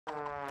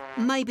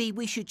Maybe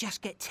we should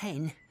just get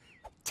 10.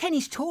 10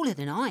 is taller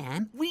than I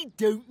am. We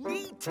don't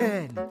need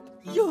 10.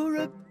 You're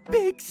a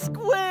big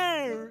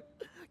square.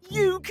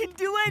 You can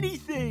do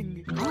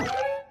anything. Oh,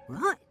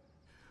 right.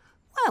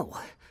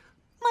 Well,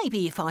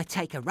 maybe if I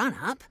take a run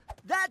up.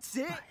 That's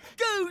it.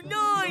 Go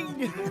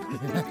 9.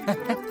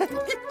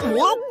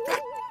 Whoa!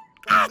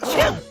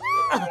 Achoo!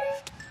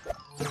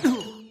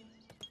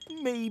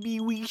 Maybe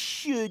we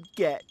should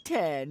get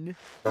 10.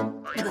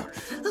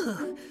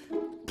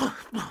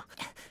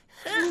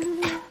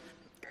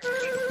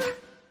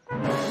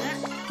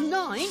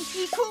 9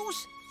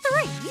 equals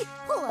 3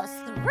 plus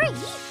 3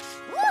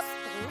 plus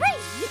 3.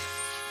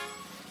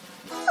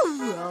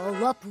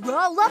 Roll up,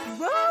 roll up,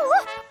 roll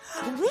up.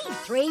 We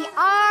 3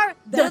 are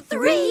the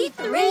 3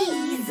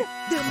 threes.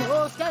 The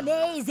most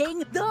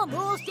amazing, the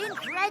most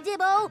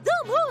incredible,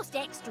 the most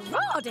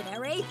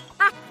extraordinary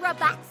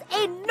acrobats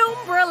in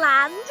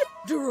Numberland.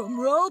 Drum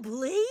roll,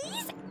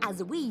 please,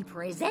 as we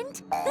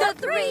present the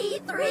 3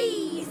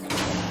 threes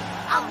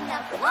on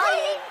the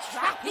flying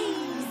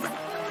trapeze.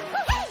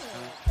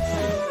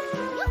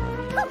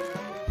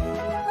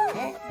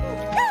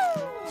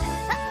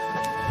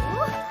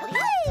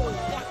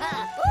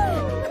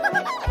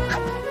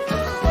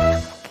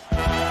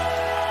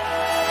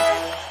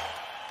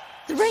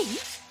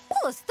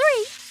 Plus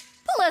 3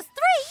 plus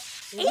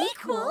 3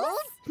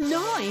 equals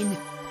 9.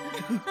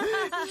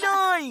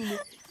 9!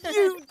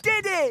 You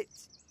did it!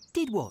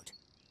 Did what?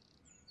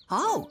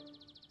 Oh,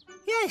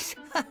 yes.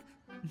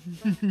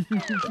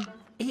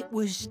 It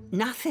was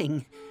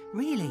nothing,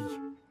 really.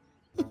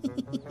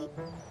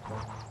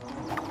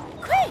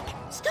 Quick,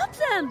 stop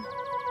them!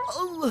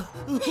 Oh.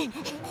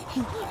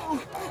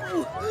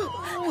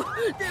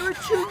 There are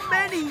too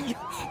many!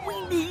 We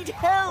need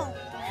help!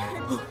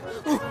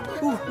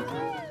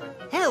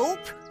 Help?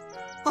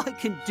 I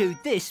can do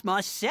this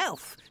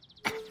myself.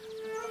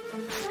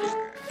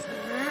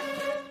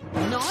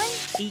 9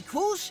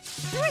 equals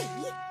 3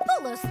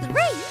 plus 3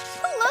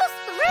 plus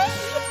 3.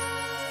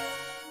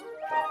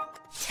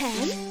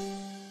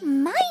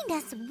 10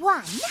 minus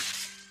 1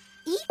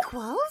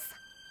 equals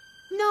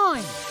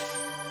 9.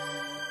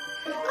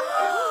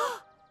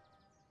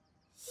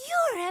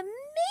 You're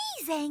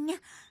amazing!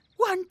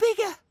 One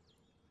bigger.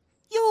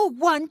 You're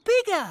one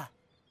bigger.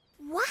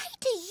 Why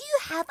do you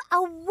have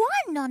a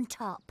 1 on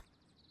top?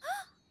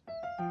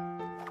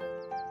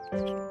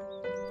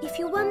 If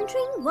you're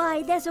wondering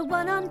why there's a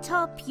 1 on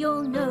top,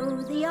 you'll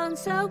know the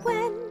answer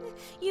when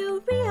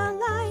you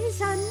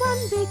realise I'm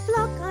one big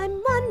block,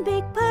 I'm one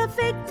big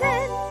perfect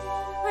 10.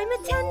 I'm a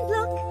 10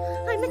 block,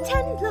 I'm a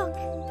 10 block.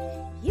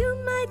 You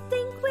might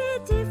think we're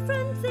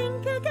different,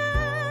 think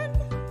again.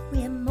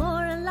 We're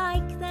more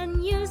alike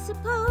than you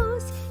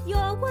suppose.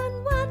 You're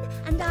 1 1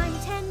 and I'm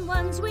 10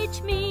 ones,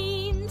 which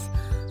means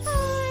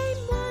I'm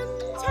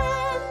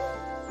 110.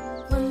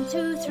 1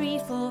 2 3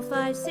 4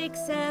 5 6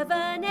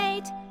 7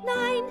 8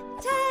 9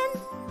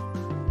 10.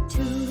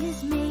 2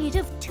 is made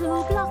of 2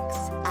 blocks.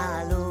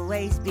 I'll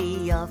always be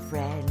your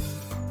friend.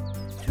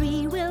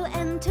 3 will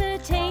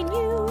entertain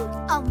you.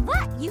 On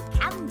that you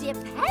can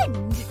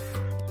depend.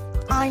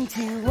 I'm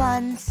 2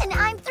 1s. And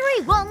I'm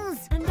 3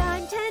 1s. And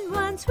I'm 10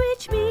 ones,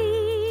 which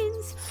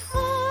means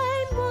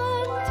I'm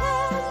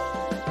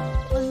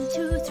 110. 1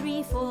 2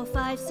 3 4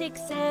 5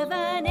 6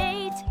 7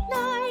 8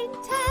 9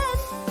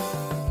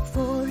 10.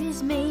 4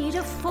 is made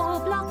of 4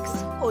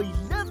 blocks. I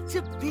love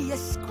to be a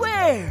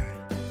square.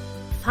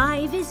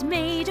 5 is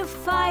made of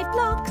 5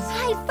 blocks.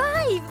 High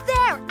 5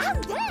 there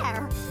and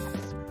there.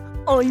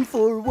 I'm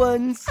 4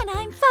 1s. And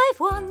I'm 5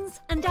 1s.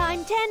 And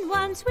I'm 10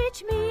 ones,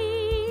 which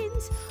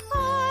means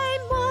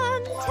I'm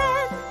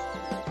 110.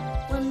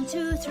 1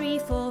 2 3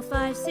 4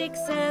 5 6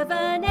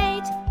 7 8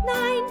 9 10.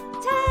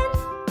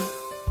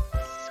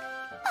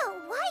 Oh,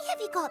 why have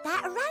you got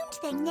that round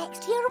thing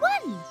next to your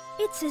 1?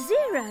 It's a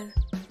 0.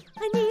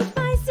 I need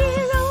my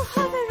 0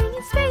 hovering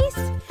in space.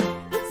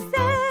 It's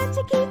there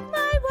to keep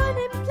my 1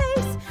 in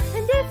place.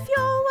 And if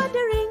you're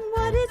wondering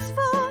what it's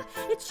for,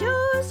 it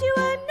shows you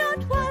I'm not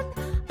 1,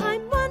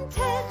 I'm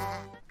 110.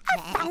 I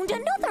found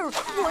another.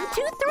 1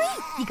 2 3.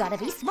 You gotta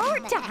be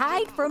smart to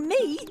hide from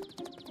me.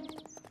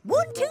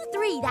 1 2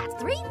 3. That's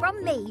 3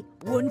 from me.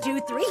 1 2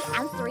 3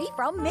 and 3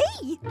 from me.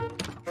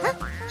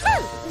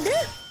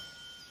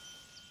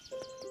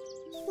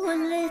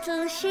 One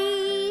little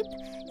sheep,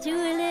 2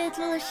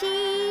 little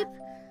sheep,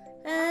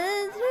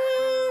 and 3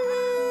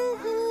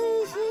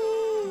 little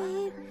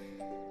sheep.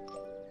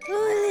 4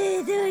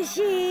 little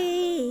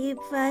sheep,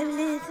 5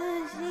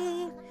 little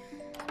sheep,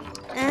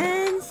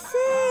 and 6.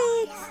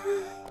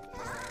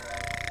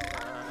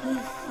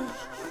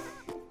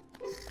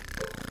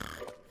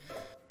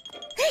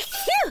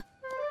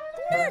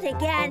 Not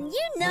again,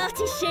 you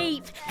naughty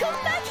sheep!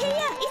 Come back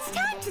here, it's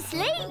time to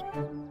sleep!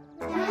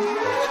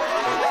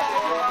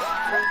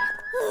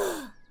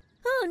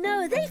 Oh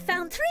no, they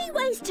found 3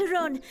 ways to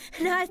run,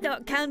 and I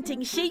thought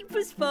counting sheep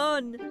was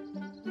fun.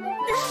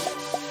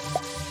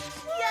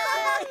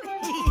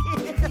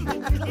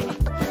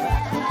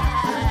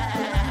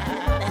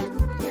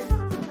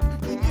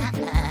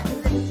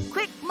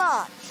 Quick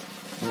march.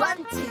 1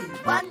 2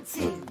 1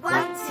 2 1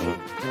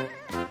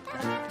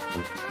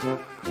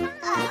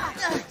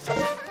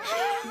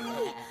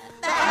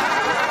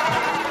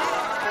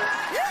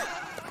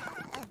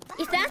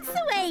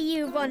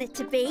 want it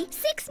to be.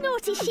 6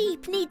 naughty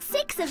sheep need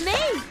 6 of me.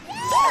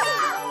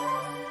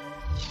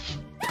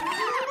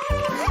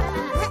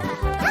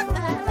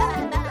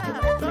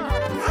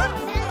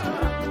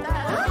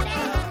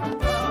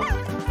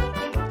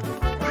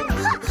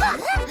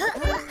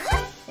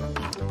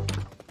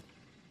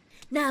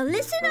 Now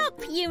listen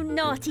up, you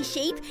naughty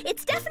sheep.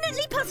 It's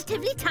definitely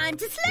positively time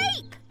to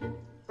sleep.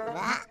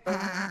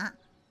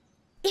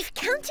 If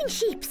counting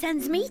sheep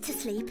sends me to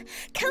sleep,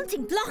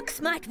 counting blocks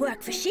might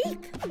work for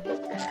sheep.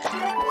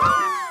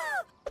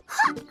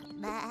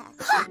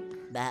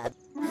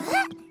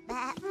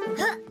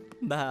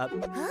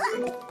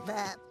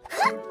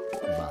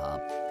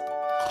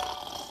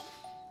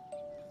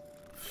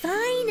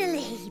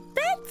 Finally,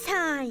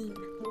 bedtime.